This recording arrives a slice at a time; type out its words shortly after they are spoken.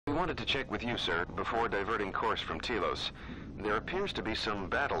wanted to check with you, sir, before diverting course from Telos. There appears to be some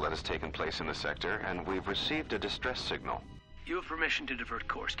battle that has taken place in the sector, and we've received a distress signal. You have permission to divert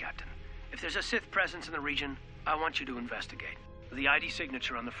course, Captain. If there's a Sith presence in the region, I want you to investigate. The ID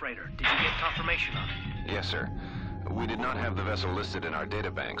signature on the freighter, did you get confirmation on it? Yes, sir. We did not have the vessel listed in our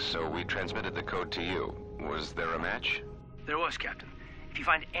databanks, so we transmitted the code to you. Was there a match? There was, Captain. If you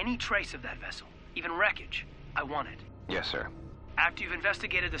find any trace of that vessel, even wreckage, I want it. Yes, sir. After you've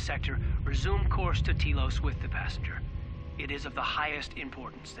investigated the sector, resume course to Telos with the passenger. It is of the highest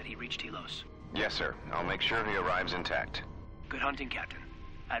importance that he reach Telos. Yes, sir. I'll make sure he arrives intact. Good hunting, Captain.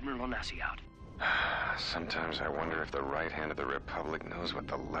 Admiral Onasi out. Sometimes I wonder if the right hand of the Republic knows what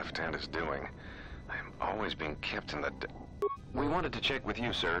the left hand is doing. I'm always being kept in the... We wanted to check with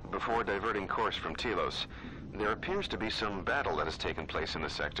you, sir, before diverting course from Telos. There appears to be some battle that has taken place in the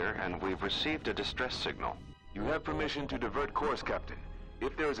sector, and we've received a distress signal. You have permission to divert course, Captain.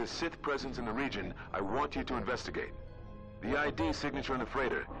 If there is a Sith presence in the region, I want you to investigate. The ID signature on the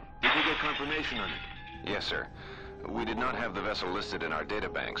freighter, did you get confirmation on it? Yes, sir. We did not have the vessel listed in our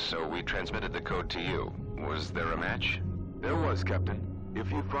databanks, so we transmitted the code to you. Was there a match? There was, Captain. If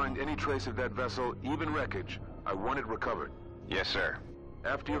you find any trace of that vessel, even wreckage, I want it recovered. Yes, sir.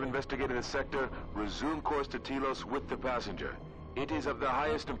 After you've investigated the sector, resume course to Telos with the passenger. It is of the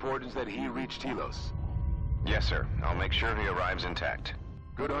highest importance that he reach Telos. Yes, sir. I'll make sure he arrives intact.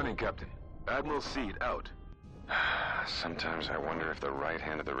 Good hunting, Captain. Admiral Seed out. Sometimes I wonder if the right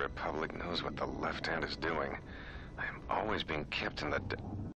hand of the Republic knows what the left hand is doing. I'm always being kept in the...